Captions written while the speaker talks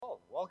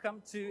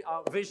welcome to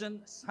our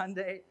Vision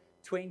Sunday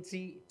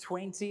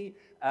 2020.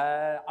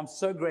 I'm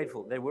so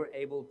grateful that we're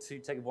able to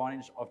take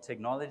advantage of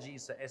technology.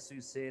 So as Sue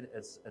said,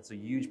 it's a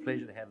huge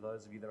pleasure to have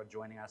those of you that are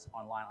joining us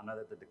online. I know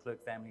that the de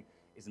Klerk family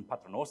is in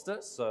Paternoster,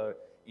 so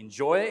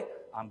enjoy.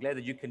 I'm glad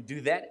that you can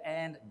do that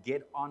and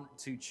get on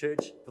to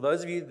church. For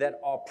those of you that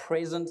are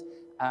present,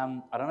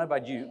 I don't know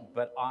about you,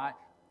 but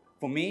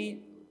for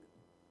me,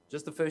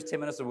 just the first 10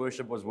 minutes of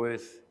worship was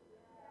worth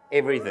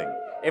everything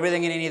and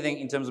anything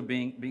in terms of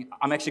being.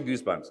 I'm actually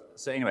goosebumps.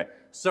 So anyway,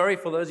 sorry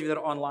for those of you that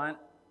are online.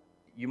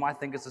 You might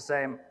think it's the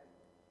same.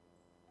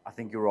 I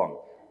think you're wrong.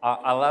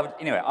 I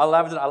loved it.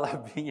 I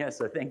loved being here,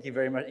 so thank you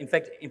very much. In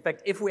fact,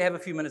 if we have a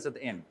few minutes at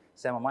the end,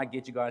 Sam, I might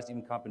get you guys to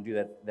even come up and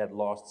do that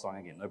last song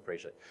again. No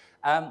pressure.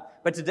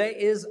 But today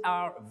is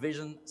our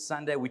Vision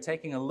Sunday. We're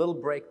taking a little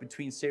break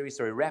between series,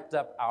 so we wrapped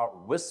up our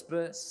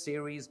Whisper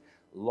series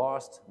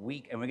last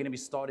week, and we're going to be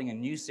starting a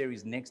new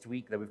series next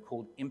week that we've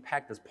called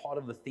Impact as part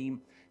of the theme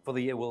for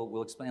the year.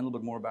 We'll explain a little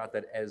bit more about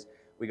that as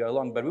we go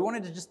along. But we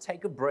wanted to just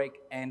take a break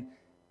and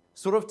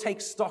sort of take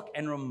stock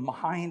and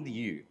remind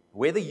you,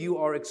 whether you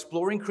are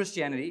exploring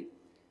Christianity,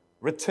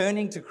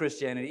 returning to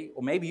Christianity,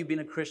 or maybe you've been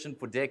a Christian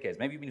for decades,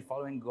 maybe you've been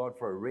following God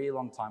for a really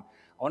long time,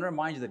 I want to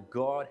remind you that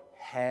God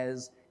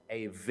has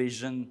a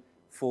vision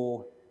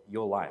for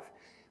your life.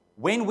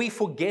 When we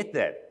forget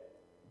that,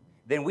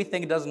 then we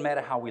think it doesn't matter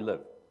how we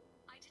live.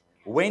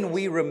 When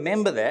we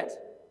remember that,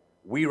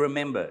 we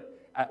remember.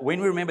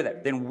 When we remember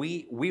that, then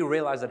we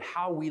realize that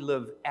how we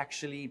live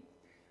actually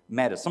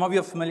matters. Some of you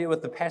are familiar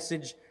with the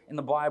passage in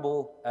the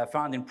Bible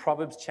found in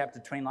Proverbs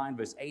chapter 29,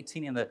 verse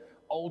 18 in the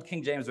Old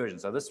King James Version.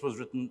 So this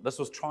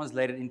was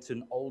translated into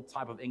an old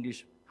type of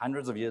English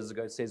hundreds of years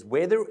ago. It says,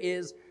 "Where there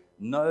is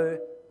no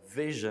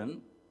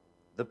vision,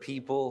 the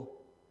people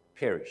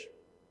perish."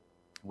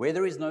 Where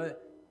there is no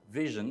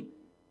vision,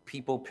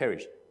 people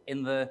perish.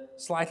 In the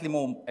slightly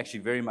more, actually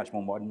very much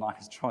more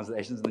modernized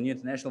translations, in the New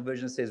International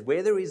Version, it says,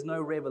 "Where there is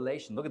no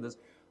revelation," look at this,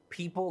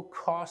 "people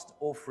cast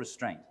off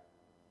restraint."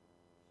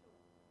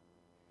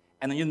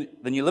 And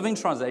the New Living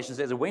Translation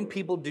says that when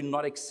people do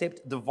not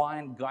accept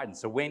divine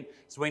guidance, so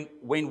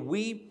when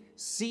we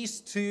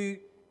cease to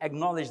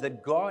acknowledge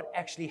that God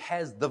actually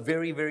has the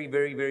very, very,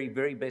 very, very,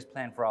 very best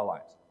plan for our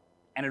lives,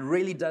 and it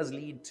really does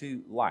lead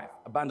to life,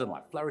 abundant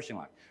life, flourishing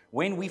life.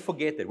 When we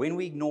forget that, when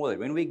we ignore that,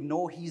 when we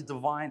ignore His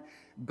divine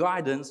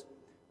guidance,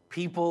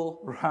 people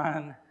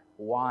run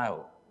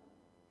wild.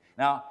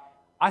 Now,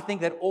 I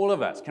think that all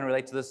of us can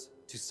relate to this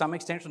to some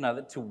extent or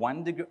another, to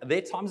one degree. There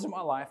are times in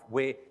my life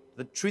where,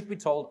 the truth be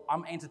told,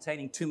 I'm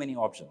entertaining too many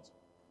options,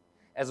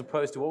 as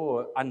opposed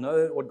to, I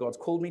know what God's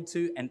called me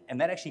to,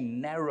 and that actually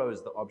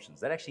narrows the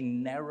options. That actually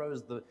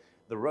narrows the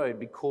road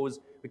because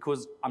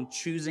I'm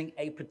choosing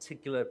a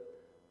particular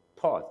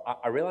path.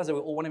 I realize that we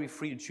all want to be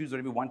free to choose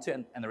whatever we want to,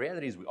 and the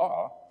reality is we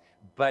are,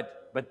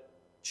 but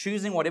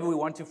choosing whatever we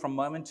want to from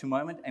moment to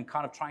moment and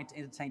kind of trying to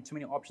entertain too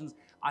many options,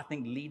 I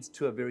think leads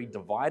to a very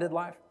divided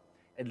life.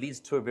 It leads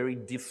to a very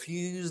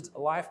diffused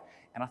life,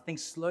 and I think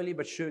slowly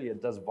but surely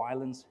it does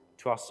violence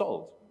to our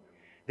souls.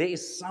 There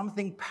is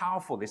something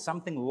powerful, there's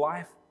something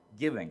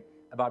life-giving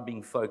about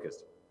being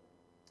focused,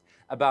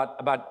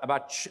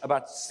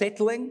 about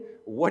settling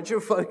what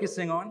you're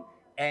focusing on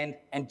and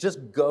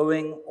just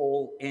going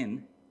all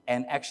in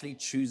and actually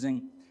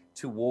choosing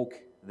to walk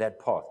that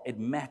path. It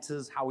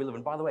matters how we live.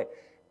 And by the way,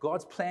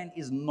 God's plan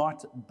is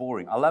not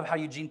boring. I love how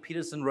Eugene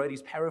Peterson wrote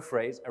his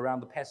paraphrase around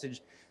the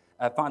passage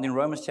found in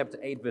Romans chapter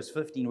 8, verse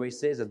 15, where he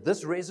says that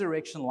this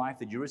resurrection life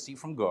that you receive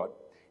from God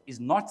is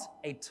not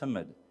a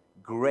timid,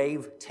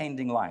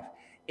 grave-tending life.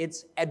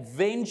 It's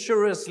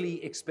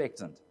adventurously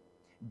expectant,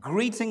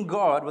 greeting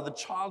God with a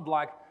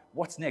childlike,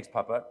 "What's next,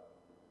 Papa?"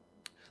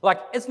 Like,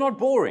 it's not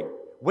boring.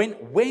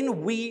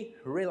 When we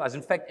realize,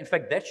 in fact,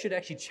 that should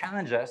actually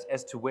challenge us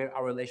as to where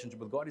our relationship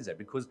with God is at.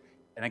 Because,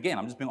 and again,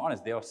 I'm just being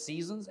honest, there are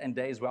seasons and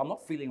days where I'm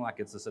not feeling like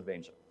it's this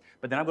adventure.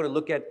 But then I've got to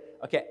look at,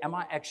 okay, am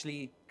I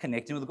actually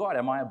connecting with God?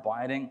 Am I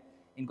abiding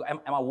in God?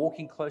 Am I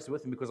walking closely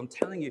with Him? Because I'm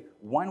telling you,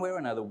 one way or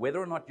another, whether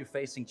or not you're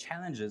facing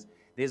challenges,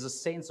 there's a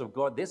sense of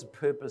God, there's a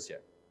purpose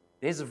here.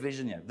 There's a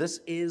vision here.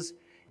 This is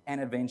an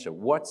adventure.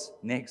 What's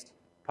next,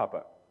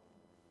 Papa?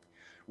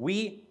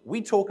 We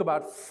talk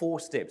about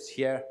 4 steps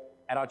here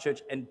at our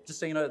church, and just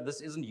so you know,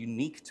 this isn't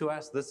unique to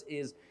us.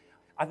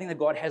 I think that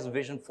God has a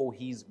vision for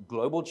His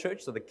global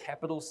church, so the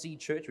capital C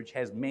church, which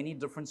has many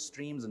different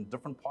streams and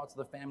different parts of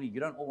the family.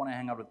 You don't all want to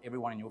hang out with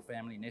everyone in your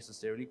family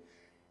necessarily.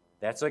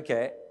 That's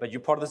okay, but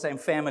you're part of the same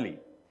family.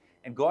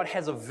 And God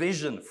has a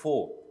vision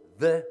for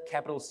the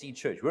capital C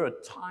church. We're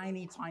a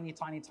tiny, tiny,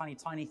 tiny, tiny,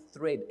 tiny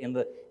thread in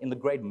the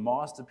great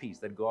masterpiece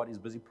that God is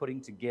busy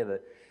putting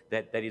together,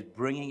 that is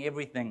bringing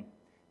everything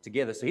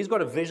together. So He's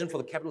got a vision for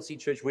the capital C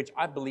church, which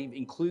I believe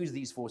includes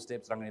these 4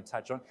 steps that I'm going to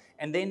touch on.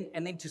 And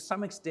then to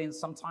some extent,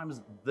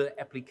 sometimes the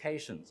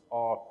applications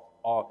are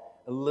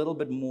a little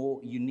bit more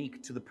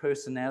unique to the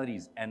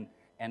personalities and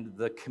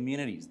the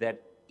communities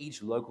that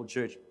each local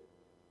church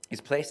is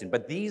placed in.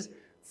 But these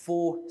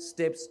 4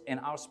 steps in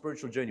our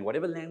spiritual journey,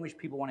 whatever language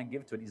people want to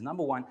give to it, is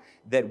number 1,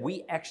 that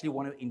we actually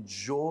want to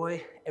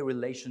enjoy a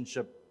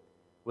relationship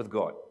with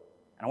God.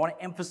 And I want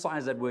to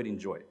emphasize that word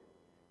enjoy.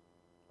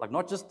 Like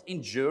not just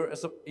endure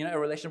a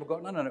relationship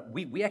with God. No.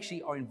 We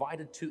actually are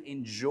invited to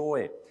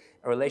enjoy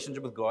a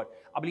relationship with God.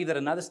 I believe that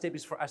another step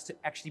is for us to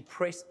actually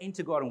press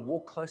into God and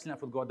walk closely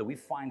enough with God that we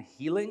find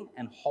healing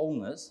and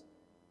wholeness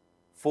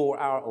for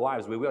our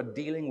lives, where we are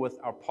dealing with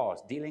our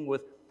past, dealing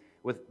with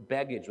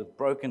baggage, with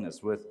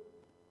brokenness, with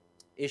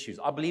issues.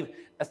 I believe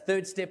a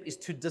third step is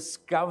to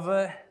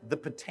discover the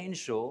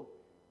potential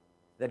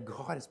that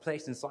God has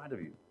placed inside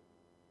of you.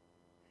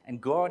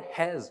 And God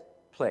has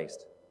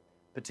placed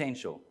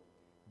potential,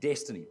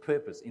 destiny,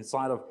 purpose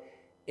inside of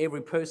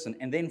every person.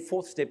 And then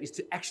fourth step is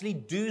to actually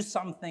do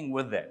something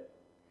with that.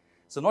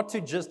 So not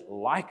to just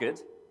like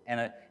it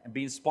and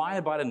be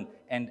inspired by it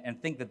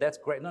and think that that's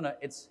great. No,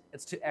 it's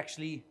to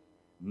actually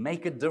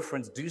make a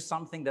difference, do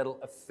something that'll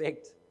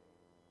affect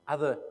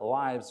other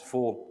lives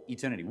for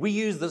eternity. We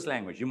use this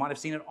language. You might have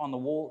seen it on the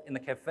wall in the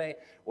cafe,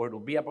 or it'll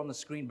be up on the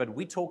screen, but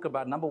we talk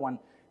about, number one,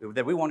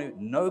 that we want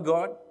to know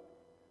God,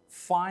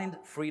 find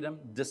freedom,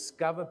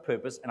 discover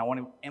purpose, and I want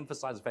to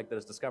emphasize the fact that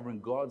it's discovering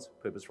God's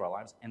purpose for our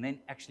lives, and then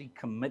actually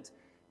commit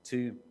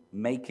to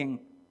making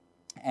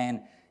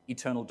an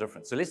eternal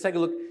difference. So let's take a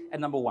look at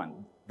number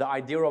one, the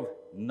idea of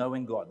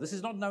knowing God. This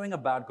is not knowing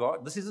about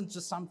God. This isn't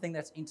just something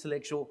that's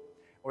intellectual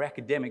or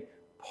academic.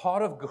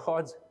 Part of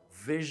God's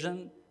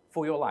vision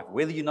for your life,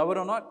 whether you know it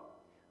or not,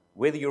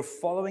 whether you're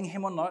following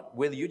Him or not,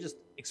 whether you're just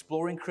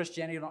exploring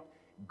Christianity or not,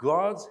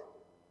 God's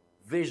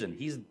vision,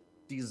 His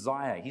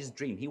desire, His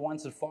dream, He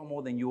wants it far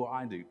more than you or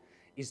I do,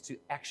 is to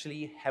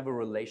actually have a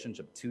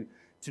relationship, to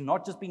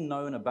not just be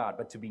known about,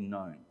 but to be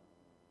known.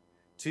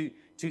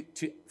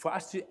 For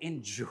us to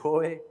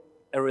enjoy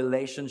a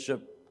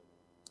relationship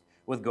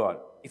with God.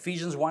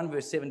 Ephesians 1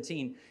 verse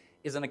 17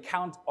 is an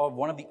account of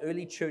one of the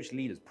early church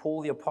leaders,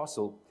 Paul the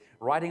Apostle,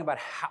 writing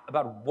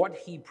about what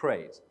he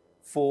prays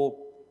for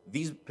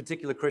these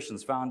particular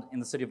Christians found in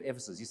the city of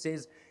Ephesus. He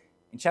says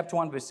in chapter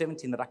 1, verse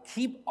 17, that I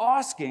keep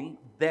asking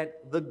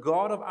that the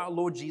God of our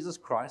Lord Jesus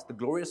Christ, the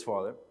glorious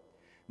Father,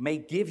 may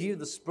give you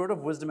the spirit of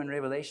wisdom and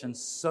revelation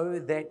so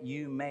that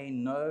you may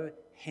know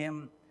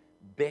Him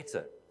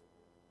better.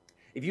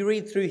 If you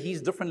read through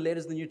his different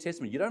letters in the New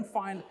Testament, you don't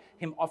find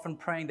him often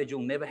praying that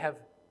you'll never have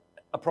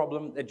a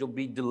problem, that you'll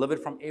be delivered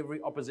from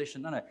every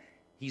opposition. No.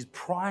 His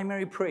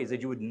primary prayer is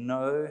that you would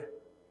know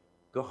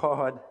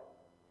God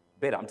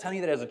better. I'm telling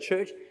you that as a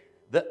church,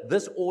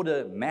 this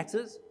order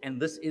matters,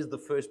 and this is the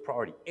first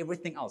priority.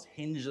 Everything else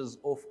hinges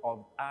off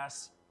of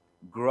us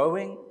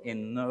growing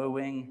in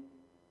knowing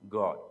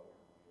God,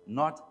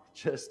 not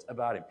just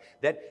about Him.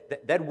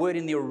 That word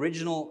in the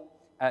original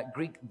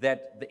Greek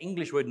that the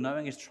English word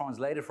knowing is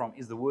translated from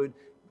is the word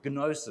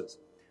gnosis,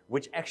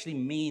 which actually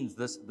means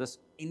this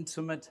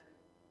intimate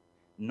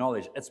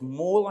knowledge. It's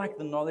more like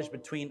the knowledge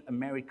between a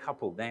married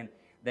couple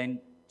than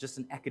just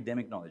an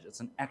academic knowledge. It's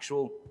an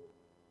actual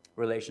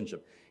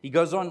relationship. He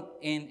goes on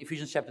in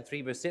Ephesians chapter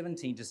 3, verse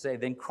 17 to say,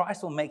 then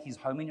Christ will make His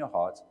home in your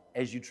hearts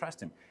as you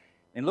trust Him.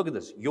 And look at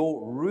this.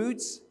 Your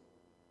roots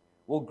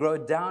will grow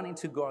down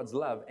into God's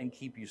love and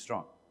keep you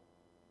strong.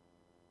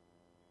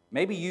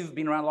 Maybe you've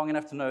been around long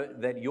enough to know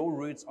that your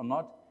roots are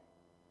not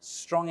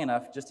strong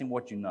enough just in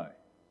what you know.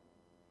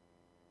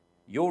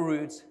 Your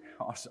roots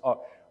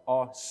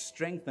are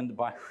strengthened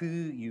by who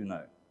you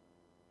know,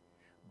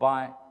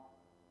 by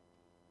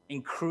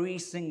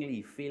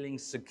increasingly feeling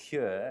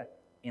secure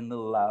in the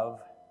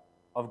love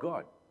of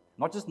God.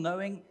 Not just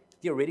knowing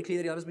theoretically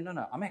that He loves me.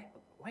 No.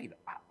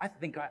 I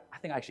think I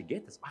actually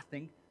get this. I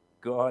think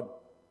God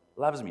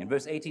loves me. And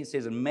verse 18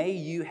 says, and may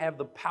you have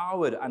the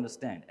power to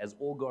understand, as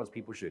all God's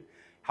people should,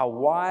 how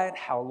wide,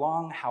 how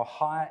long, how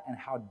high, and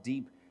how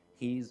deep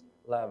His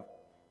love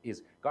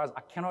is. Guys,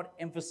 I cannot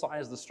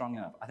emphasize this strong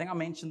enough. I think I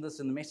mentioned this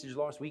in the message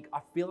last week. I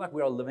feel like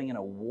we are living in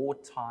a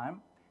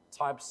wartime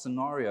type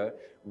scenario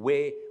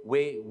where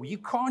you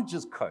can't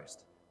just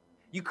coast.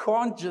 You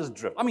can't just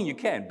drift. I mean, you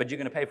can, but you're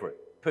going to pay for it,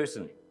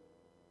 personally.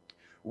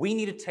 We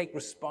need to take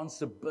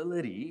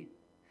responsibility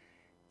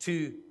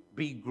to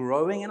be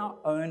growing in our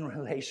own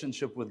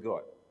relationship with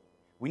God.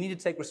 We need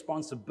to take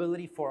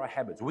responsibility for our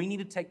habits. We need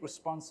to take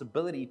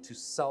responsibility to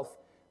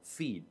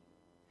self-feed,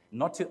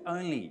 not to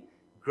only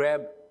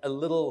grab a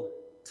little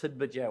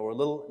tidbit here or a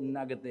little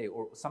nugget there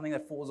or something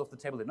that falls off the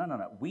table there.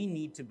 No. We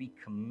need to be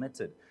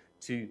committed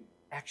to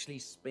actually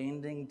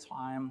spending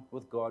time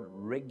with God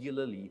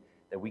regularly,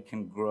 that we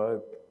can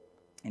grow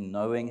in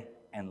knowing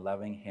and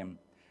loving Him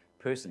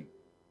personally.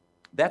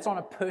 That's on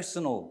a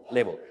personal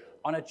level.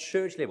 On a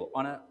church level,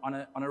 on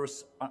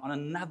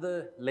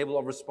another level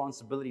of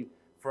responsibility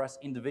for us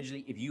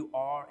individually, if you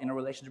are in a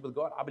relationship with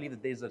God, I believe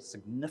that there's a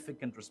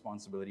significant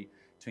responsibility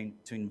to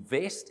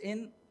invest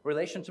in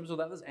relationships with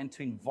others and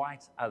to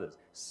invite others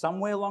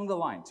somewhere along the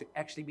line to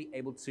actually be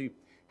able to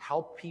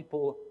help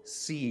people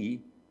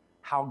see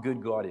how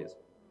good God is.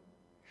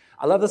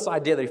 I love this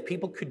idea that if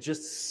people could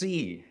just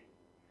see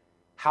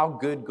how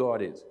good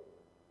God is,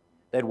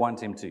 they'd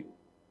want Him to.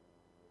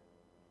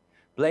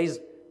 Blaise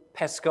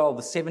Pascal,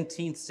 the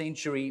 17th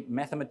century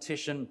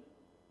mathematician,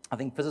 I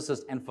think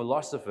physicist and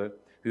philosopher,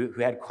 who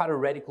had quite a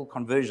radical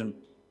conversion,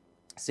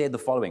 said the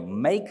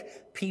following: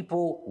 make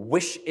people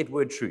wish it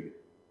were true,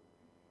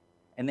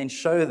 and then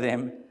show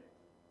them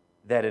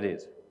that it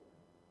is.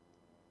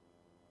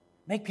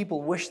 Make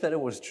people wish that it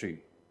was true.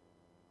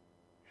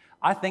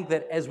 I think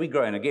that as we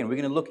grow, and again, we're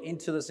going to look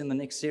into this in the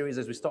next series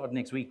as we start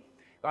next week.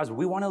 Guys,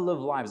 we want to live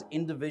lives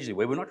individually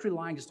where we're not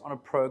relying just on a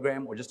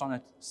program or just on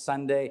a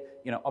Sunday,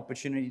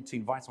 opportunity to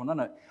invite someone.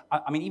 No.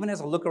 I mean, even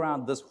as I look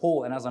around this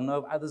hall and as I know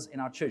of others in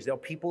our church, there are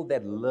people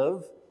that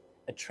live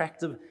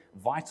attractive,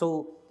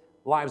 vital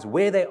lives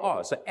where they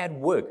are. So at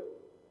work,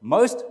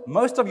 most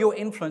of your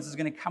influence is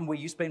going to come where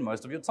you spend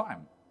most of your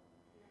time.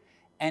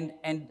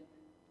 And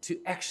to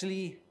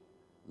actually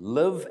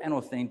live an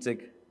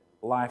authentic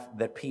life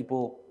that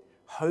people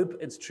hope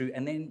it's true,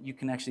 and then you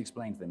can actually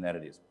explain to them that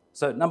it is.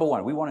 So number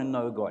one, we want to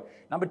know God.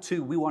 Number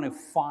two, we want to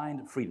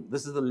find freedom.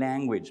 This is the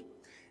language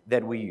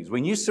that we use.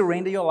 When you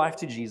surrender your life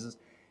to Jesus,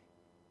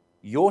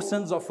 your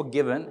sins are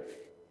forgiven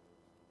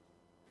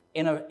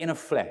in a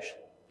flash,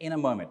 in a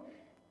moment.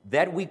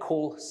 That we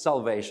call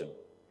salvation.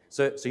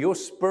 So your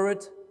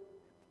spirit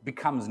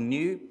becomes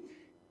new,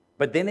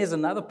 but then there's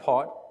another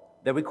part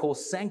that we call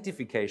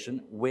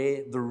sanctification,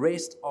 where the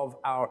rest of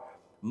our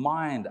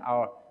mind,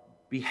 our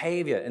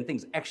behavior and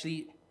things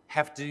actually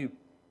have to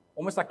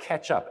almost like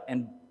catch up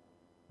and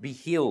be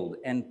healed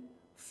and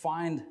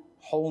find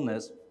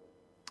wholeness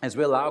as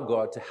we allow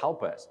God to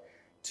help us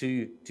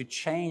to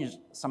change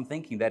some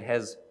thinking that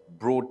has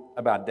brought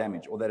about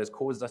damage or that has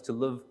caused us to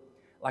live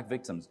like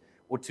victims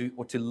or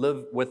to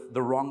live with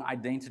the wrong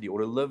identity or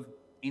to live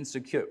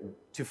insecure.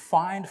 To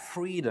find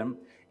freedom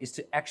is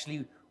to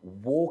actually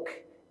walk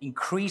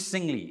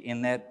increasingly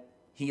in that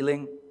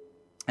healing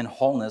and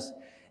wholeness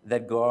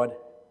that God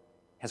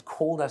has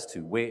called us to,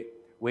 where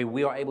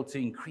we are able to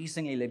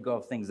increasingly let go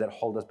of things that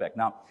hold us back.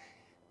 Now,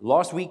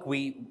 last week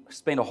we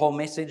spent a whole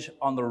message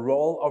on the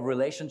role of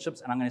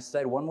relationships, and I'm going to say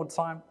it one more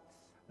time,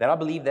 that I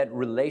believe that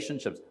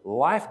relationships,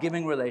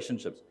 life-giving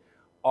relationships,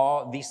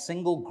 are the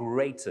single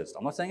greatest.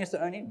 I'm not saying it's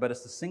the only, but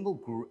it's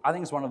I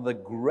think it's one of the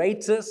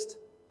greatest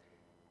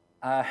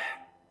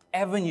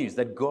avenues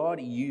that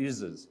God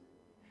uses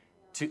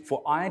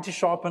for iron to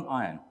sharpen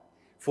iron,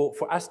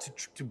 for us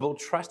to build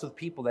trust with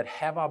people that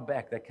have our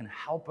back, that can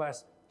help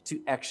us to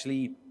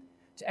actually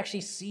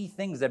see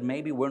things that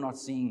maybe we're not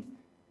seeing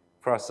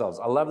for ourselves.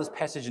 I love this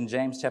passage in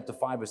James chapter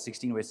 5, verse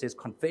 16, where it says,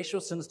 confess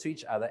your sins to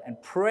each other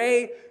and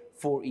pray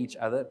for each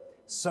other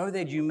so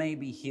that you may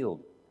be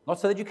healed. Not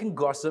so that you can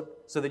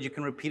gossip, so that you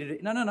can repeat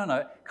it.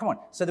 No. Come on.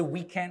 So that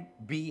we can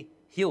be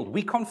healed.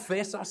 We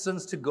confess our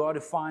sins to God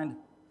to find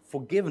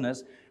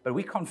forgiveness, but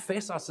we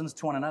confess our sins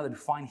to one another to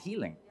find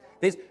healing.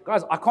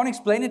 Guys, I can't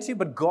explain it to you,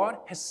 but God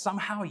has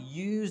somehow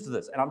used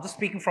this. And I'm just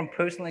speaking from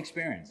personal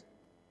experience.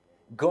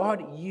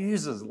 God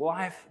uses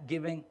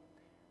life-giving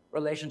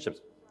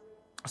relationships.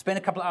 I spent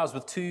a couple of hours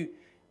with two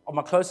of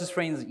my closest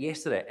friends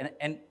yesterday.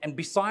 And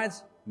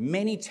besides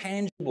many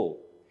tangible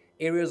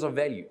areas of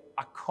value,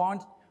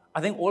 I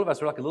think all of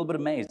us were like a little bit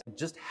amazed at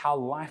just how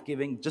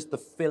life-giving just the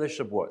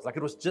fellowship was. Like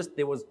it was just,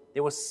 there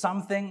was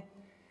something.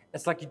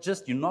 It's like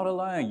you're not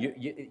alone.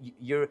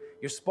 You're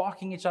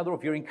sparking each other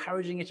up. You're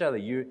encouraging each other.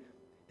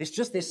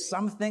 There's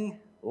something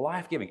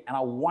life-giving. And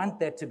I want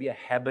that to be a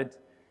habit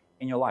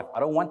in your life. I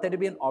don't want that to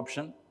be an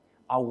option.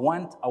 I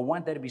want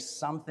that to be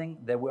something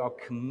that we are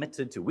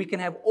committed to. We can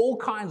have all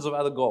kinds of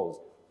other goals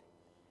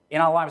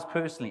in our lives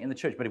personally, in the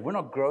church. But if we're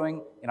not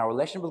growing in our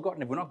relationship with God,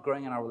 and if we're not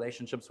growing in our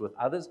relationships with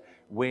others,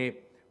 where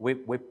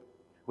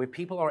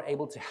people are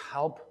able to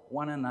help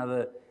one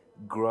another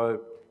grow,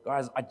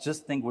 guys, I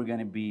just think we're going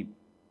to be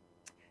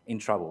in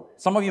trouble.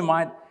 Some of you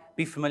might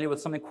be familiar with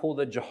something called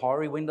the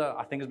Johari window.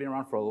 I think it's been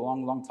around for a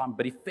long, long time.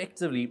 But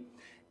effectively,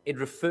 it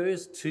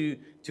refers to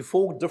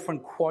 4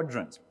 different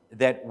quadrants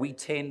that we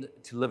tend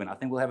to live in. I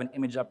think we'll have an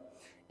image up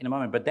in a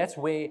moment. But that's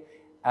where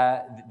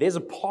there's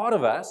a part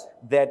of us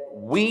that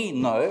we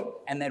know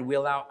and that we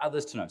allow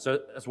others to know. So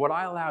it's what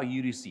I allow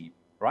you to see,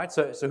 right?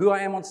 So who I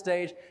am on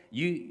stage,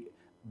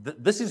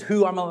 this is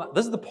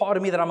this is the part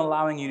of me that I'm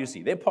allowing you to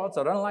see. There are parts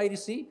I don't allow you to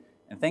see,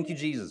 and thank you,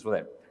 Jesus, for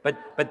that.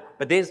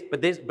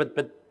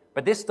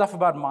 But there's stuff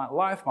about my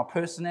life, my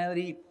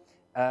personality,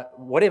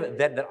 whatever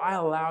that I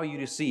allow you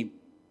to see.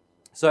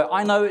 So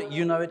I know it,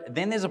 you know it.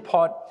 Then there's a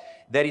part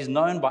that is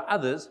known by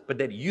others, but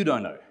that you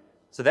don't know.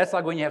 So that's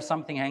like when you have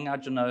something hanging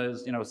out your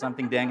nose,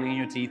 something dangling in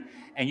your teeth,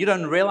 and you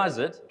don't realize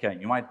it. Okay,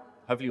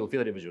 hopefully you'll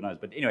feel it with your nose.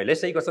 But anyway,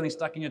 let's say you got something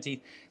stuck in your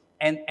teeth,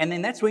 and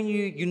then that's when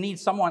you need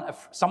someone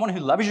who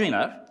loves you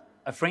enough,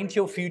 a friend to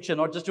your future,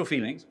 not just your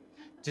feelings,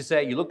 to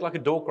say, you look like a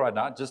dork right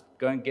now, just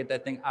go and get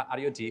that thing out of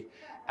your teeth,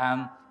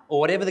 or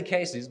whatever the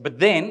case is. But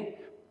then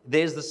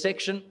there's the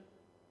section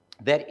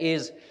that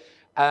is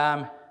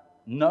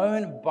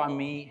known by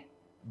me,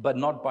 but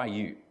not by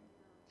you.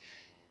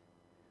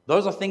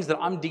 Those are things that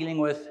I'm dealing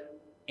with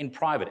in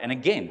private. And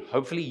again,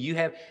 hopefully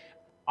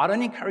I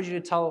don't encourage you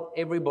to tell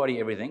everybody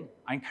everything.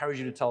 I encourage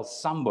you to tell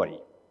somebody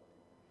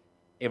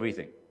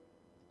everything.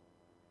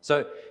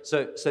 So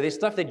there's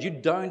stuff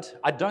that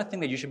I don't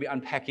think that you should be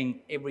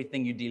unpacking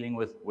everything you're dealing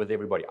with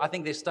everybody. I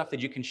think there's stuff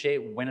that you can share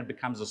when it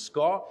becomes a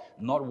scar,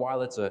 not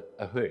while it's a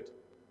hurt.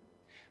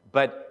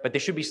 But there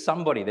should be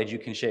somebody that you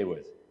can share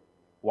with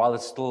while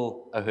it's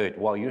still a hurt,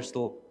 while you're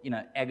still,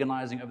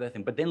 agonizing over that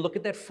thing. But then look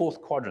at that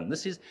fourth quadrant.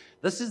 This is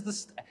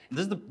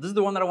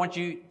the one that I want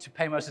you to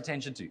pay most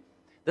attention to.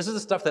 This is the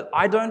stuff that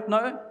I don't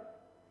know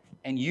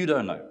and you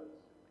don't know,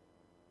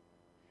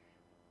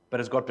 but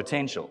it's got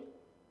potential.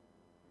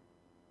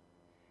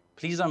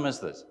 Please don't miss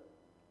this.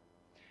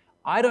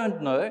 I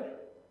don't know,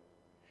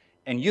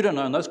 and you don't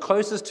know, and those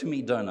closest to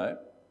me don't know,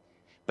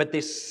 but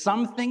there's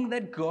something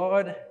that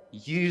God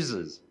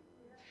uses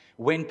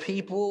when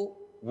people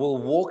will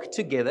walk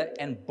together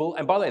and build.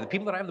 And by the way, the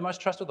people that I have the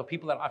most trust with are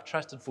people that I've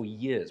trusted for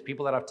years,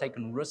 people that I've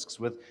taken risks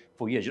with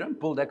for years. You don't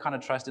build that kind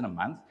of trust in a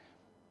month.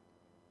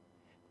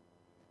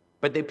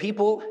 But they're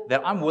people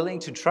that I'm willing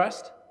to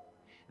trust,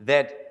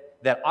 that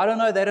I don't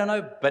know, they don't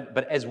know, but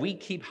as we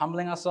keep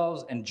humbling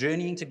ourselves and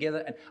journeying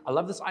together, and I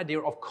love this idea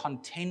of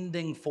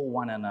contending for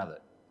one another.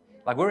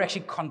 Like we're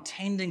actually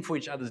contending for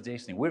each other's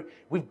destiny.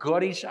 We've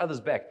got each other's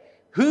back.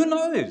 Who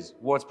knows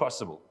what's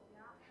possible?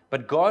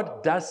 But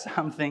God does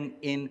something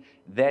in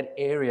that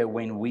area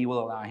when we will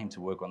allow Him to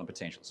work on the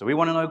potential. So we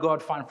want to know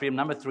God, find freedom.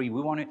 Number 3,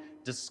 we want to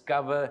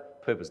discover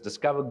purpose,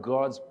 discover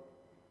God's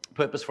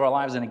purpose for our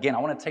lives. And again, I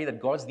want to tell you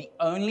that God's the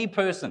only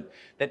person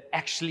that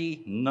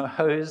actually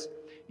knows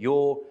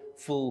your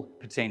full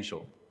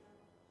potential.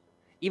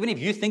 Even if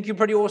you think you're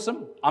pretty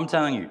awesome, I'm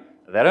telling you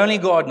that only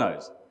God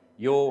knows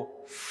your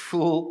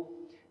full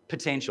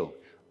potential.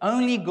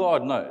 Only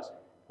God knows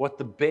what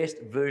the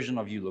best version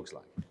of you looks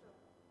like.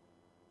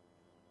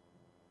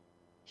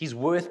 He's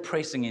worth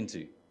pressing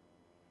into.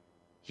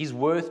 He's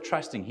worth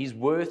trusting. He's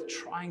worth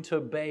trying to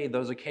obey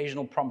those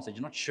occasional prompts that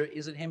you're not sure,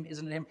 is it Him,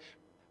 isn't it Him?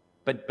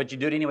 But you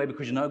do it anyway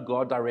because you know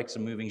God directs a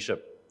moving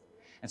ship.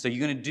 And so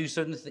you're going to do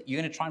certain things.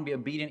 You're going to try and be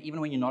obedient even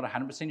when you're not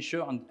 100%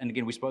 sure. And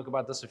again, we spoke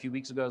about this a few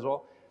weeks ago as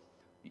well.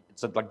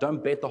 So like,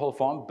 don't bet the whole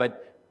farm,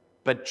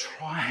 but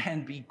try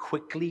and be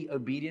quickly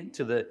obedient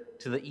to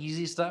the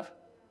easy stuff.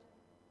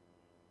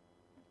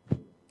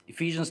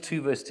 Ephesians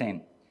 2 verse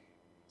 10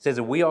 says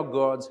that we are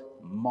God's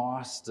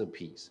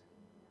masterpiece.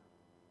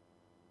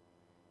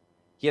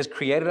 He has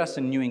created us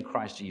anew in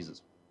Christ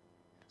Jesus,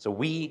 so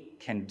we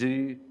can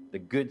do the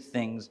good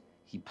things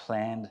He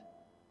planned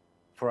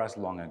for us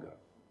long ago.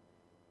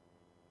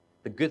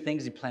 The good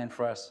things He planned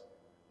for us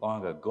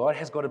long ago. God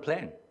has got a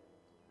plan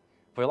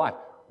for your life.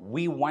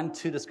 We want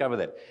to discover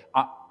that.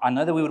 I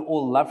know that we would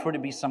all love for it to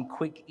be some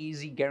quick,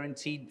 easy,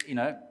 guaranteed,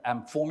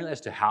 formula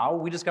as to how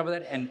we discover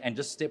that and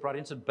just step right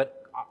into it. But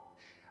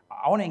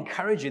I want to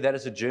encourage you that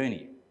it's a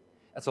journey.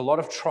 It's a lot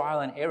of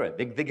trial and error.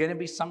 There are going to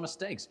be some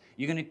mistakes.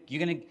 You're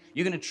going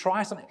to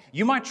try something.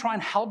 You might try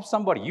and help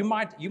somebody. You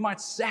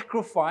might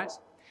sacrifice.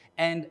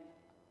 And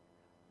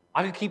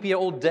I could keep here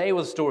all day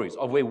with stories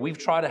of where we've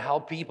tried to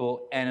help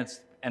people and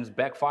it's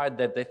backfired,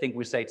 that they think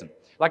we're Satan.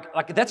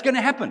 Like that's going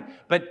to happen.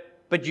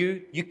 But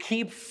you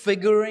keep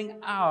figuring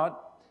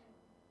out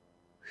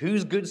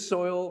who's good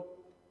soil.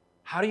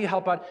 How do you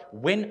help out?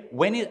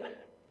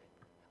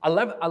 I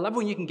love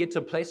when you can get to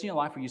a place in your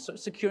life where you're so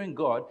secure in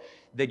God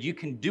that you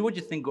can do what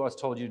you think God's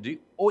told you to do,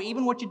 or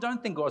even what you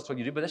don't think God's told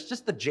you to do, but that's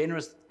just the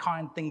generous,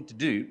 kind thing to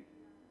do.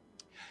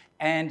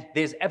 And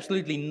there's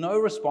absolutely no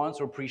response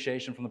or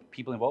appreciation from the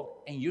people involved,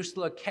 and you're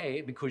still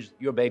okay because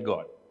you obeyed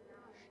God.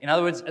 In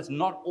other words, it's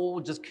not all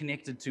just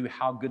connected to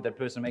how good that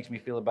person makes me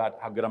feel about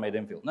how good I made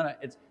them feel. No,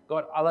 it's,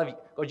 God, I love you.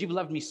 God, you've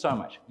loved me so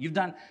much. You've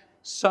done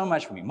so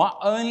much for me. My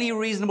only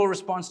reasonable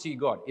response to you,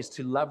 God, is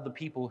to love the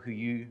people who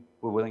you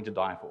were willing to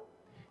die for.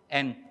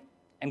 And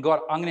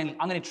God, I'm going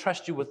to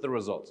trust you with the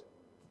results.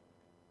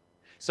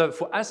 So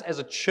for us as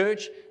a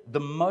church, the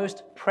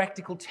most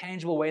practical,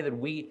 tangible way that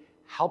we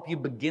help you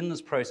begin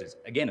this process,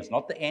 again, it's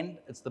not the end,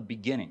 it's the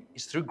beginning,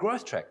 is through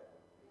Growth Track.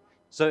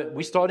 So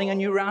we're starting a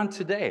new round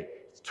today.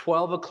 It's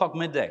 12 o'clock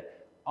midday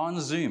on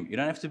Zoom. You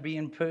don't have to be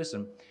in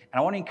person. And I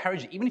want to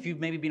encourage you, even if you've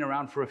maybe been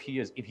around for a few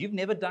years, if you've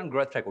never done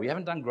Growth Track or you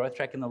haven't done Growth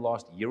Track in the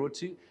last year or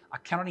two, I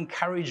cannot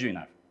encourage you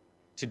enough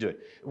to do it.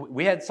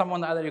 We had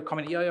someone the other day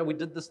comment, yeah, we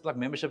did this like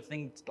membership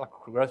thing, like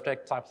Growth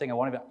Track type thing at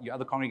one of your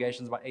other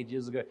congregations about 8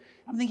 years ago.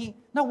 I'm thinking,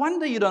 no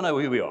wonder you don't know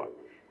who we are.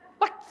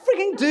 Like,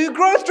 freaking do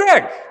Growth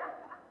Track.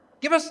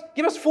 Give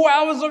us 4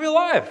 hours of your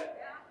life.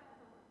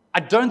 I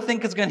don't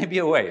think it's going to be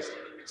a waste.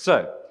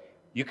 So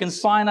you can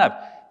sign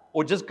up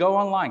or just go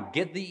online,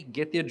 get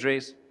the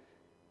address.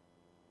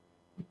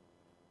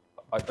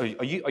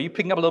 Are you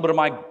picking up a little bit of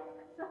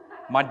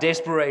my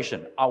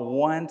desperation? I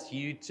want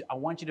you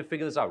to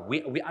figure this out.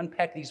 We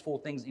unpack these 4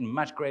 things in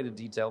much greater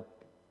detail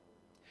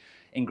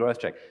in Growth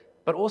Track.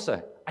 But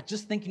also, I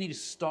just think you need to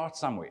start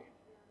somewhere.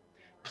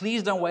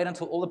 Please don't wait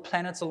until all the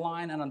planets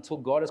align and until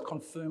God has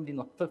confirmed in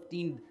like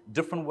 15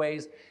 different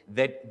ways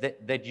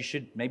that you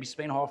should maybe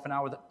spend half an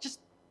hour with it.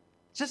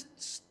 Just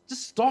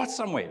start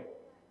somewhere.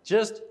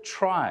 Just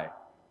try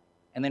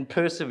and then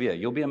persevere.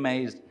 You'll be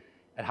amazed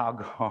at how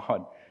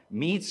God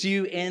meets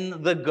you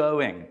in the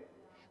going.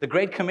 The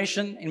Great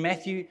Commission in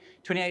Matthew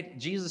 28,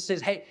 Jesus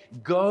says, hey,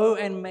 go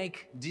and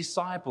make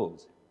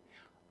disciples,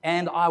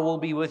 and I will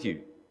be with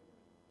you.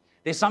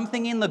 There's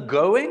something in the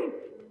going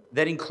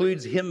that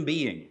includes Him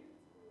being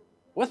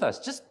with us.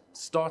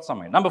 Start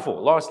somewhere. Number 4,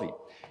 lastly,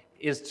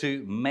 is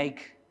to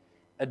make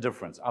a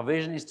difference. Our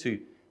vision is to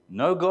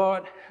know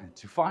God,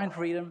 to find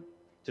freedom,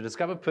 to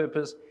discover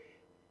purpose,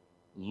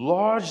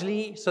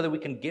 largely so that we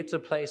can get to a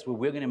place where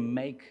we're going to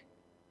make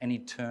an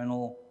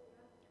eternal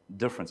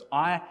difference.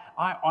 I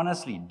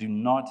honestly do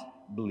not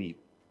believe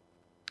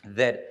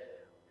that,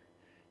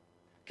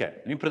 okay,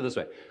 let me put it this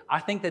way. I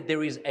think that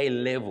there is a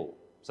level.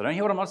 So don't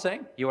hear what I'm not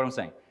saying, hear what I'm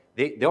saying.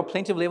 There are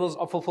plenty of levels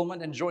of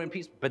fulfillment and joy and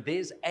peace, but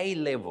there's a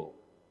level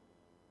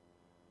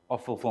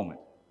of fulfillment.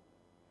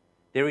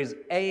 There is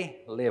a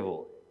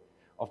level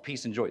of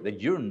peace and joy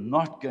that you're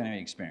not going to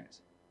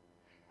experience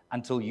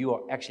until you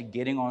are actually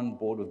getting on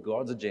board with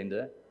God's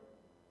agenda,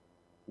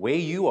 where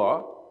you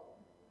are,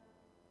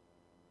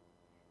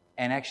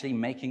 and actually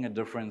making a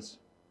difference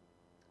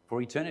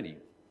for eternity.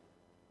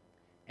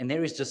 And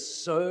there is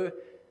just so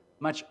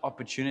much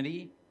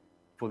opportunity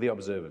for the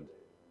observant.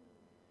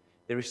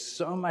 There is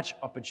so much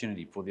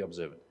opportunity for the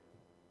observant.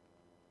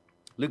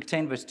 Luke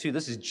 10, verse 2,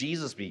 this is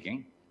Jesus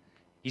speaking.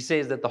 He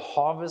says that the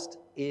harvest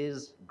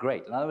is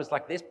great. In other words,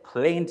 like there's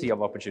plenty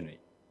of opportunity.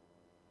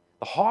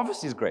 The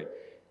harvest is great.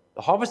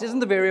 The harvest isn't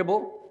the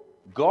variable.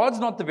 God's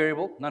not the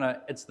variable. No,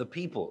 it's the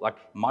people, like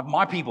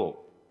my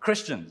people,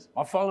 Christians,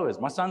 my followers,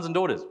 my sons and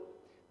daughters.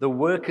 The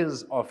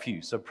workers are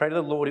few. So pray to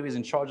the Lord who is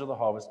in charge of the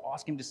harvest.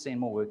 Ask him to send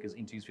more workers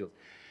into his fields.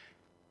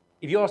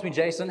 If you ask me,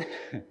 Jason,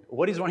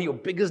 what is one of your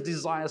biggest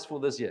desires for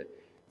this year?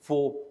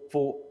 For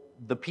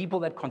the people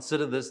that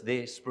consider this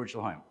their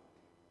spiritual home?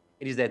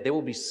 It is that there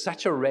will be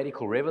such a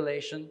radical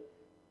revelation,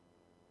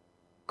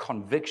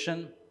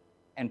 conviction,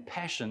 and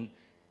passion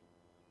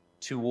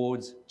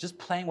towards just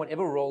playing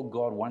whatever role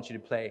God wants you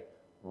to play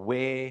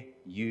where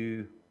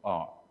you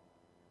are.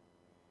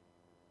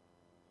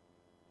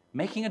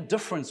 Making a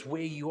difference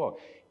where you are.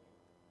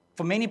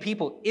 For many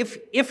people,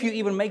 if you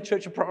even make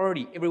church a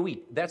priority every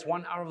week, that's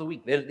 1 hour of the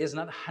week. There's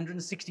another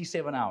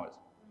 167 hours.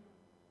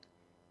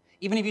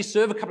 Even if you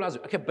serve a couple hours,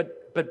 okay,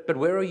 but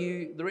where are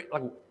you?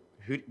 Like,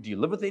 do you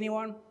live with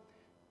anyone?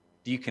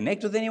 Do you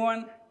connect with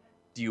anyone?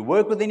 Do you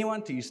work with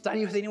anyone? Do you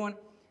study with anyone?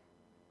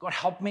 God,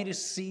 help me to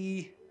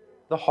see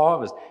the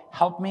harvest.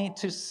 Help me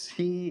to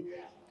see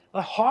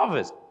the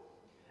harvest.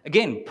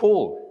 Again,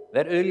 Paul,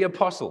 that early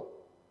apostle,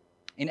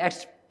 in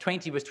Acts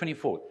 20, verse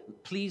 24,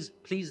 please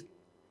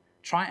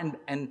try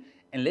and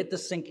let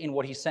this sink in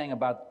what he's saying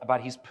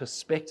about his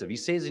perspective. He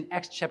says in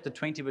Acts chapter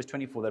 20, verse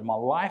 24, that my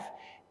life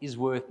is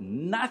worth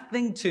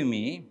nothing to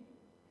me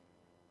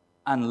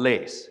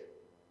unless.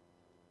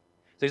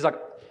 So he's like,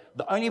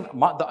 the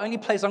only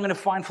place I'm going to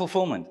find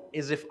fulfillment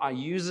is if I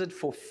use it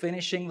for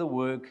finishing the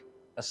work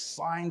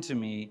assigned to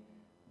me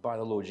by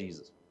the Lord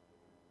Jesus.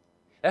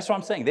 That's what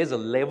I'm saying. There's a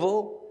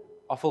level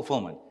of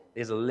fulfillment.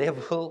 There's a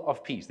level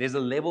of peace. There's a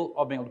level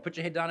of being able to put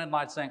your head down at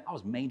night saying, I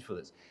was made for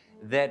this.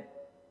 That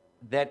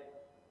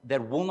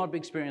will not be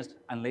experienced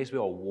unless we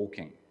are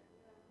walking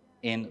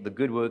in the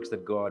good works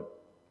that God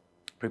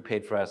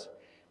prepared for us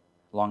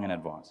long in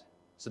advance.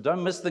 So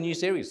don't miss the new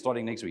series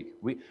starting next week.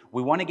 We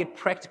want to get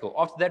practical.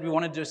 After that, we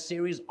want to do a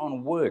series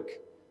on work.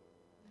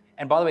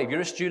 And by the way, if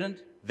you're a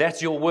student,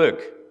 that's your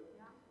work.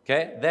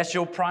 Okay? That's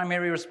your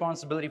primary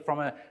responsibility from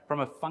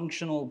a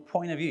functional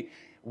point of view.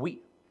 Do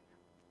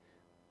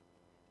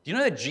you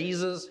know that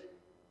Jesus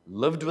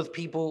lived with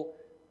people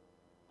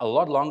a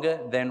lot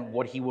longer than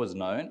what he was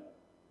known?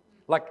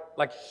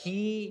 Like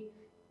he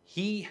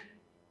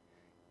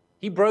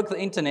broke the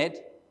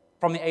internet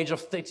from the age of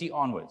 30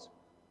 onwards.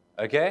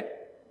 Okay?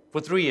 For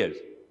 3 years.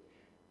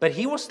 But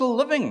he was still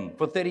living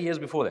for 30 years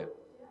before that.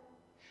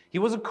 He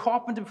was a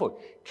carpenter before.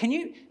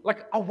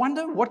 I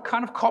wonder what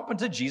kind of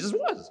carpenter Jesus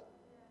was.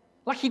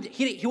 Like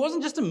he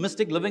wasn't just a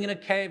mystic living in a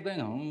cave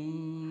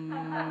going,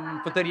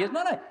 for 30 years.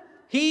 No.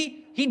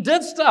 He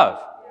did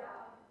stuff.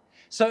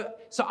 So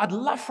I'd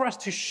love for us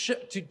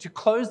to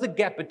close the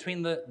gap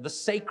between the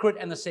sacred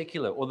and the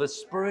secular, or the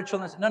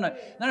spiritual. No.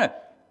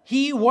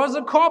 He was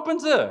a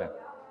carpenter.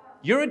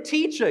 You're a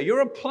teacher.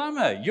 You're a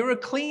plumber. You're a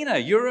cleaner.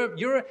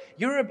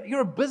 You're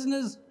a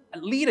business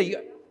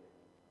leader.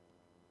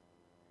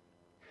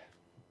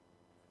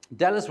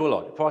 Dallas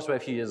Willard passed away a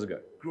few years ago.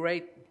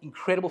 Great,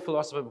 incredible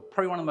philosopher,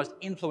 probably one of the most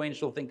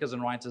influential thinkers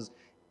and writers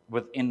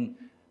within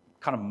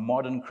kind of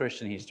modern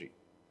Christian history.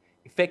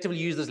 Effectively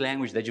used this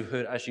language that you've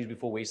heard us use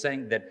before, where he's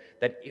saying that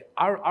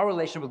our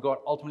relationship with God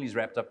ultimately is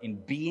wrapped up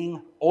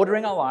in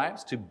ordering our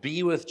lives to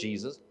be with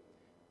Jesus,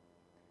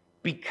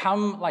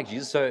 become like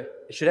Jesus, so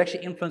it should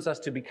actually influence us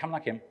to become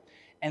like him,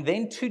 and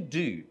then to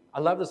do, I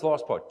love this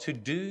last part, to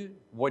do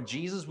what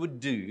Jesus would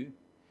do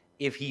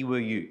if he were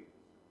you.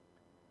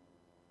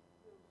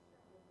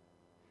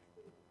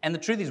 And the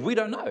truth is, we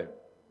don't know.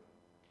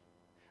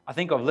 I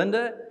think of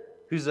Linda,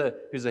 who's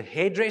a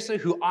hairdresser,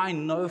 who I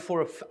know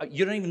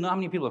you don't even know how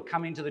many people have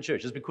come into the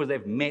church just because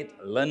they've met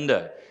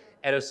Linda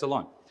at a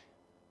salon.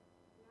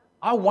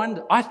 I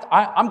wonder,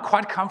 I'm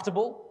quite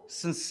comfortable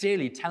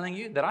sincerely telling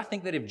you that I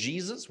think that if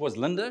Jesus was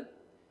Linda,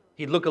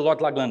 he'd look a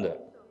lot like Linda.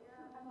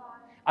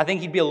 I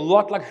think he'd be a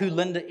lot like who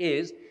Linda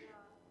is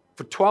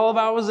for 12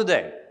 hours a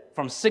day,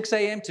 from 6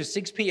 a.m. to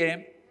 6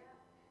 p.m.,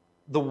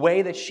 the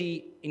way that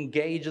she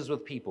engages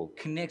with people,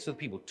 connects with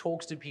people,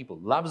 talks to people,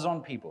 loves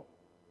on people,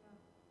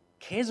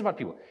 cares about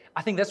people.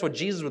 I think that's what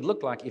Jesus would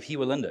look like if he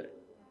were Linda.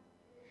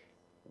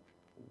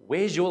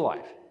 Where's your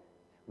life?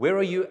 Where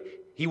are you?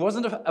 He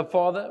wasn't a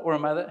father or a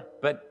mother,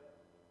 but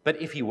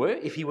if he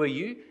were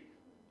you,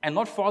 and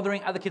not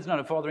fathering other kids,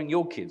 no, fathering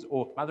your kids,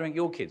 or mothering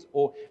your kids,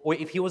 or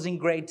if he was in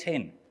grade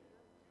 10,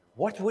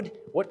 what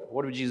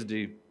would Jesus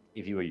do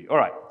if he were you? All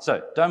right,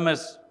 so don't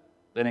miss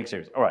the next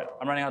series. All right,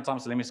 I'm running out of time,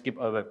 so let me skip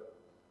over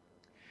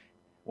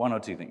one or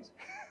two things.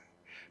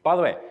 By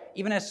the way,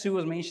 even as Sue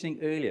was mentioning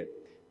earlier,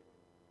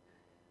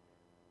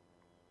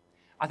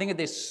 I think that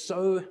there's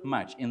so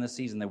much in this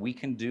season that we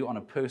can do on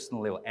a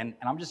personal level. And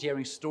I'm just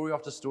hearing story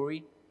after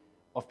story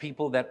of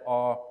people that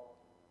are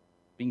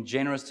being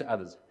generous to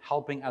others,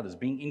 helping others,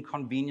 being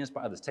inconvenienced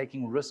by others,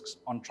 taking risks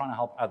on trying to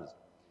help others.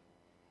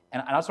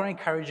 And I just want to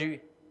encourage you,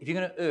 if you're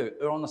going to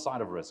err on the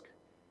side of risk.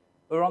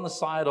 Err on the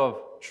side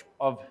of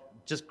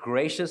just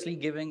graciously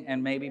giving,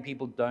 and maybe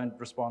people don't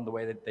respond the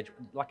way that they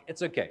like.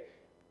 It's okay.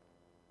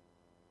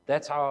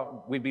 That's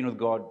how we've been with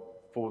God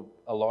for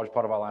a large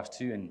part of our lives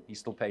too, and he's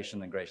still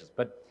patient and gracious.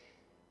 But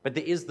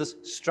there is this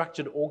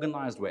structured,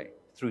 organized way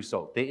through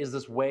Salt. There is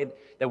this way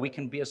that we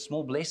can be a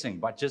small blessing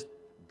by just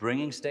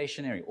bringing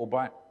stationery or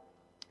by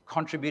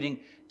contributing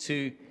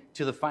to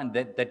the fund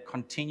that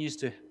continues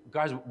to...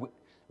 Guys,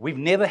 we've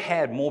never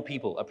had more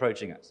people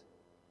approaching us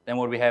than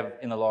what we have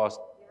in the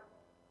last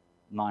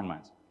 9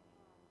 months.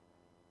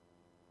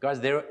 Guys,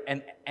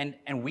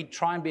 and we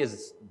try and be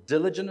as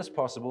diligent as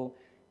possible,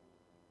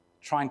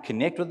 try and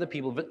connect with the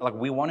people. Like,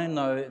 we want to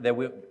know that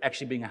we're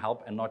actually being a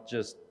help and not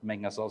just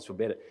making ourselves feel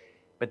better.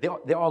 But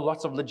there are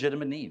lots of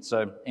legitimate needs.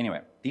 So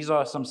anyway, these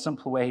are some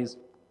simple ways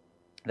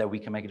that we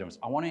can make a difference.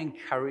 I want to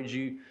encourage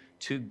you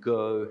to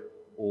go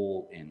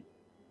all in.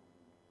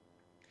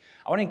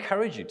 I want to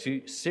encourage you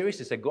to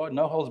seriously say, God,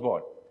 no holds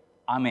barred.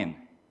 I'm in.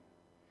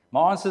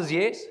 My answer is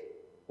yes.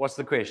 What's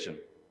the question?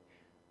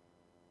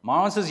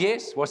 My answer is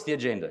yes. What's the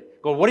agenda?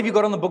 God, what have you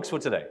got on the books for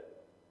today?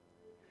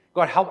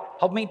 God,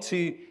 help me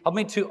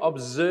to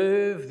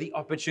observe the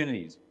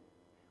opportunities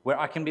where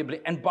I can be.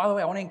 And by the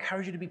way, I want to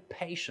encourage you to be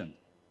patient.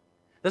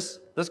 This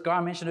guy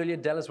I mentioned earlier,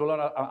 Dallas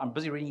Willard, I'm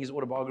busy reading his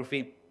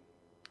autobiography.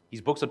 His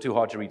books are too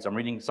hard to read, so I'm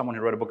reading someone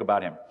who wrote a book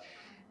about him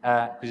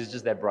because he's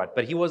just that bright.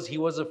 But he was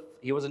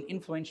an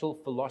influential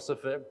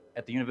philosopher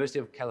at the University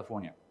of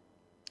California,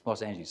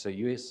 Los Angeles, so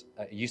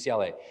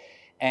UCLA.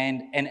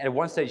 And at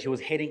one stage, he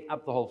was heading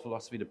up the whole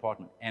philosophy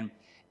department.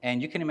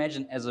 And you can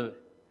imagine, as a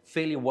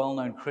fairly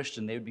well-known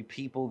Christian, there would be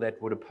people that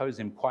would oppose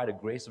him quite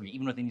aggressively,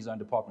 even within his own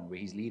department where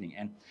he's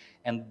leading.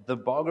 And the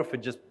biographer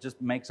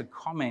just makes a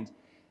comment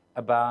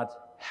about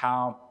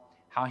how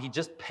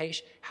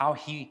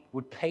he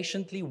would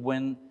patiently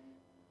win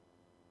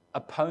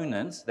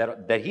opponents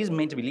that he's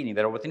meant to be leading,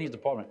 that are within his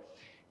department,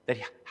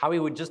 how he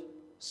would just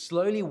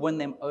slowly win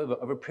them over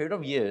a period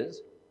of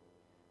years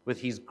with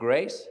his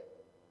grace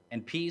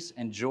and peace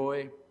and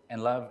joy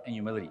and love and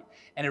humility.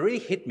 And it really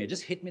hit me. It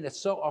just hit me that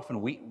so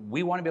often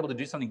we want to be able to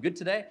do something good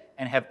today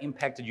and have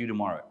impacted you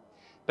tomorrow.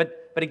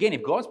 But again,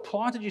 if God's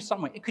planted you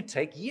somewhere, it could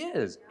take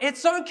years.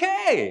 It's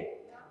okay.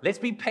 Let's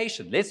be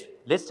patient.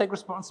 Let's take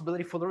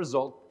responsibility for the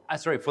result.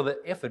 For the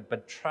effort,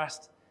 but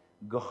trust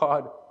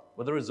God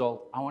with the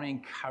result. I want to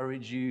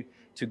encourage you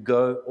to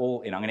go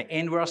all in. I'm going to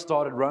end where I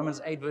started,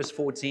 Romans 8, verse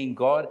 14.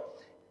 God's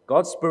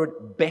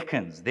Spirit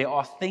beckons. There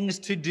are things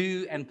to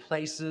do and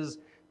places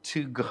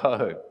to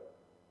go.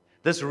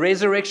 This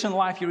resurrection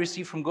life you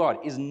receive from God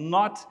is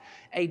not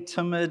a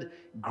timid,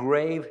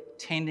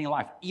 grave-tending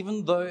life.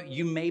 Even though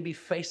you may be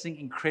facing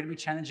incredibly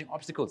challenging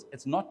obstacles,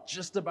 it's not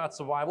just about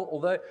survival,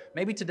 although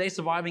maybe today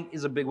surviving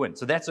is a big win,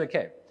 so that's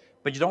okay.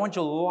 But you don't want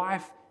your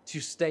life to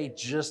stay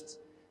just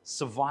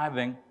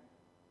surviving.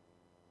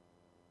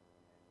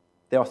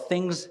 There are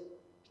things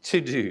to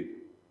do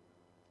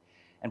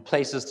and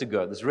places to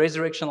go. This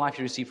resurrection life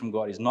you receive from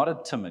God is not a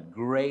timid,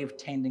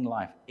 grave-tending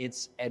life.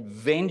 It's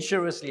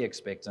adventurously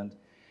expectant,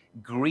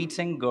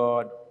 greeting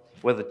God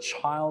with a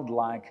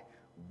childlike,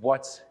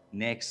 "What's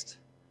next,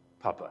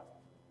 Papa?"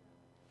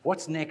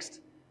 What's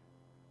next,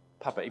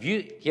 Papa? If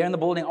you're here in the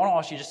building, I want to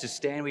ask you just to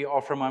stand where you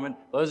are for a moment.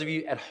 Those of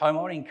you at home,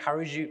 I want to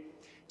encourage you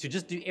to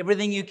just do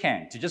everything you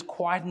can to just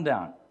quieten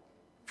down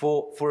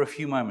for a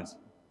few moments.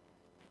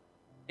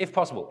 If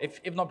possible.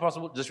 If not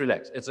possible, just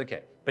relax. It's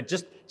okay. But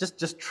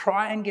just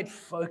try and get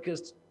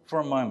focused for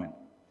a moment.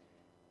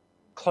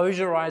 Close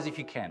your eyes if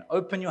you can.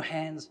 Open your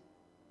hands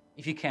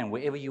if you can,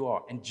 wherever you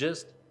are. And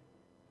just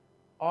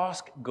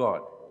ask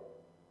God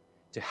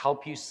to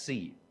help you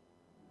see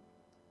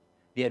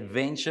the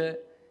adventure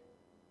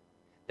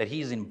that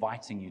He is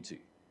inviting you to.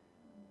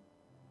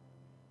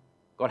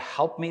 God,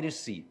 help me to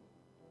see.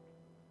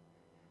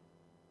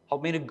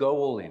 Help me to go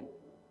all in.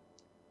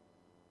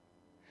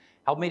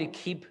 Help me to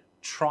keep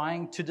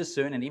trying to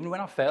discern, and even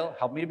when I fail,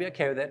 help me to be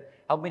okay with that.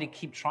 Help me to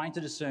keep trying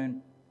to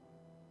discern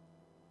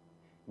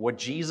what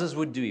Jesus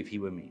would do if He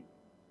were me.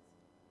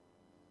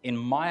 In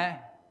my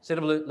set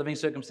of living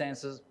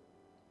circumstances,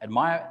 at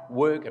my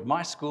work, at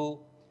my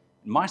school,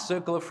 in my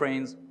circle of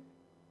friends,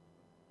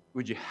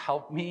 Would you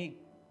help me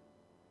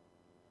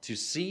to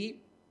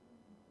see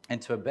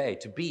and to obey,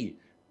 to be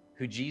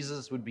who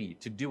Jesus would be,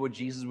 to do what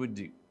Jesus would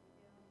do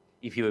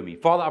if He were me?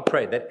 Father, I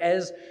pray that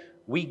as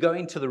we go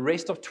into the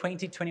rest of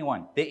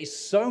 2021, there is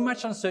so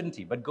much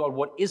uncertainty, but God,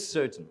 what is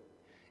certain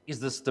is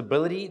the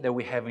stability that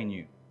we have in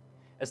You.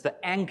 It's the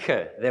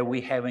anchor that we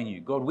have in You.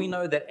 God, we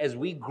know that as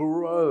we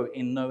grow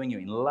in knowing You,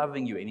 in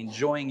loving You, in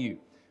enjoying You,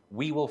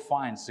 we will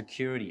find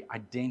security,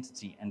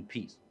 identity, and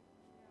peace.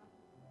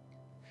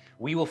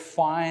 We will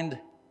find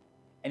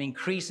an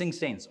increasing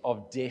sense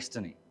of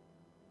destiny.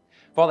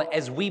 Father,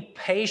 as we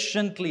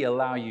patiently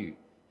allow You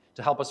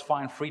to help us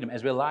find freedom,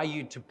 as we allow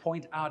You to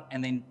point out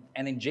and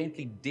then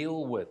gently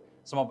deal with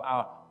some of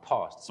our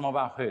past, some of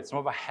our hurts, some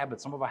of our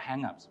habits, some of our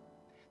hang-ups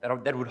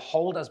that would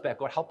hold us back.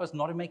 God, help us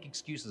not to make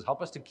excuses.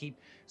 Help us to keep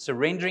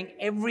surrendering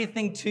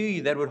everything to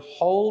You that would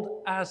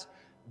hold us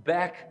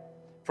back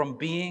from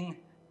being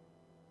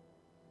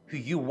who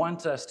You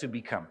want us to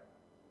become.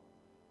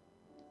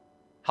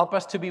 Help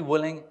us to be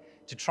willing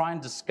to try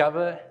and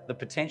discover the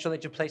potential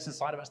that You place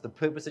inside of us, the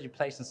purpose that You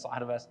place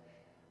inside of us.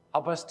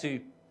 Help us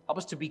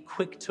to be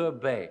quick to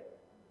obey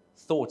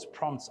thoughts,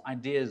 prompts,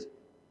 ideas,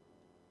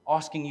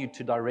 asking You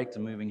to direct a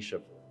moving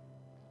ship.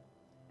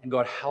 And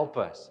God, help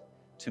us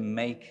to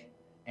make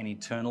an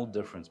eternal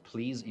difference,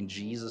 please, in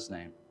Jesus'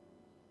 name.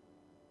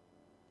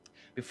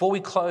 Before we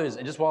close,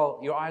 and just while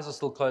your eyes are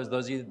still closed,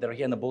 those of you that are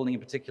here in the building in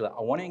particular,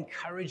 I want to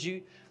encourage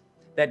you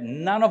that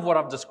none of what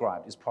I've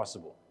described is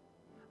possible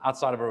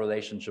outside of a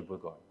relationship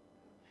with God,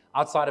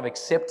 outside of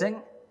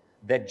accepting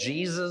that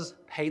Jesus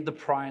paid the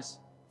price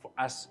for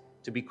us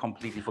to be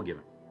completely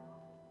forgiven.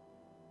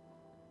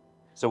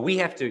 So we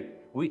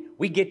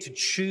get to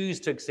choose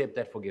to accept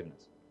that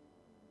forgiveness.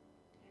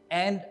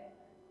 And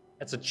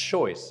it's a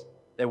choice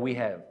that we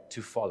have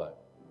to follow.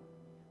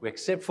 We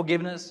accept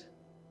forgiveness,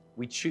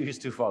 we choose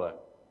to follow.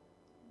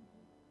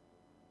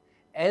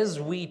 As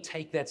we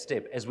take that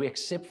step, as we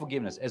accept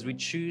forgiveness, as we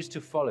choose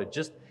to follow,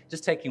 just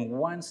taking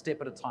one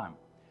step at a time,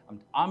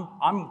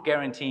 I'm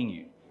guaranteeing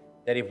you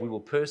that if we will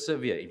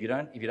persevere, if you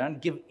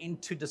don't give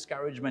into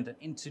discouragement and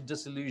into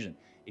disillusion,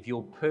 if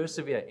you'll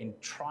persevere in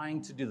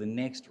trying to do the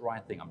next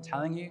right thing, I'm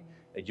telling you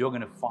that you're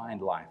going to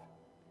find life.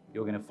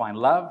 You're going to find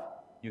love.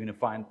 You're going to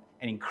find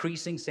an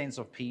increasing sense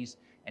of peace,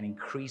 an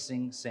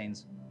increasing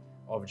sense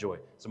of joy.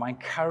 So my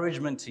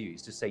encouragement to you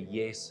is to say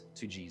yes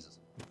to Jesus.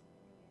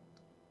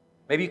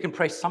 Maybe you can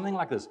pray something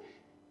like this.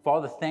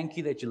 Father, thank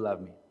You that You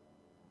love me.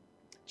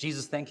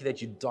 Jesus, thank You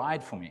that You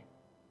died for me.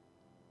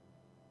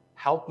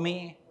 Help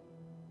me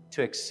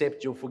to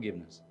accept Your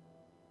forgiveness.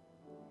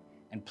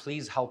 And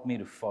please help me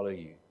to follow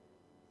You.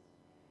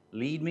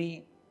 Lead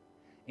me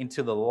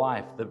into the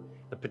life,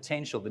 the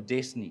potential, the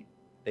destiny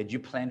that You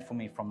planned for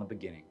me from the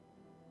beginning.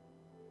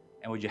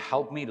 And would You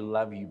help me to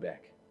love You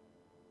back?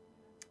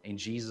 In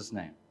Jesus'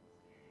 name,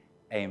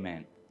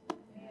 amen.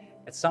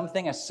 It's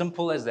something as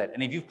simple as that.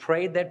 And if you've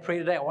prayed that prayer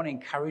today, I want to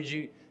encourage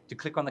you to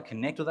click on the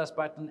Connect With Us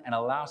button and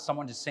allow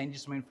someone to send you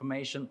some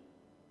information.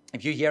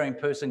 If you're here in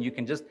person, you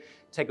can just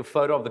take a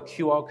photo of the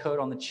QR code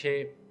on the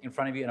chair in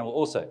front of you, and it will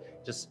also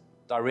just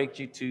direct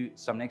you to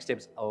some next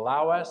steps.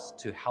 Allow us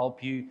to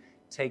help you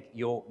take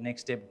your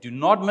next step. Do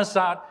not miss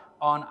out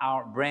on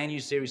our brand new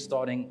series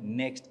starting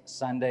next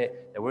Sunday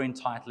that we're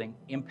entitling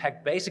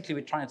Impact. Basically,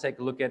 we're trying to take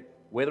a look at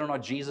whether or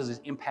not Jesus is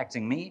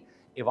impacting me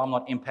if I'm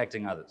not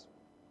impacting others.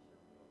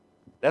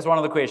 That's one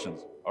of the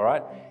questions, all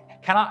right?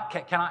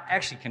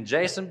 Can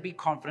Jason be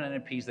confident and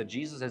at peace that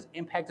Jesus has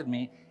impacted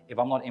me if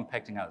I'm not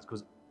impacting others?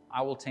 Because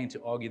I will tend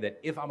to argue that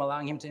if I'm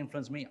allowing Him to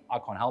influence me, I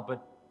can't help it.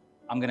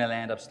 I'm going to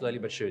land up slowly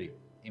but surely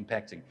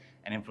impacting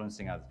and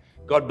influencing others.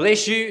 God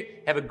bless you.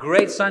 Have a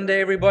great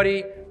Sunday,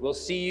 everybody. We'll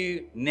see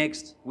you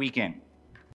next weekend.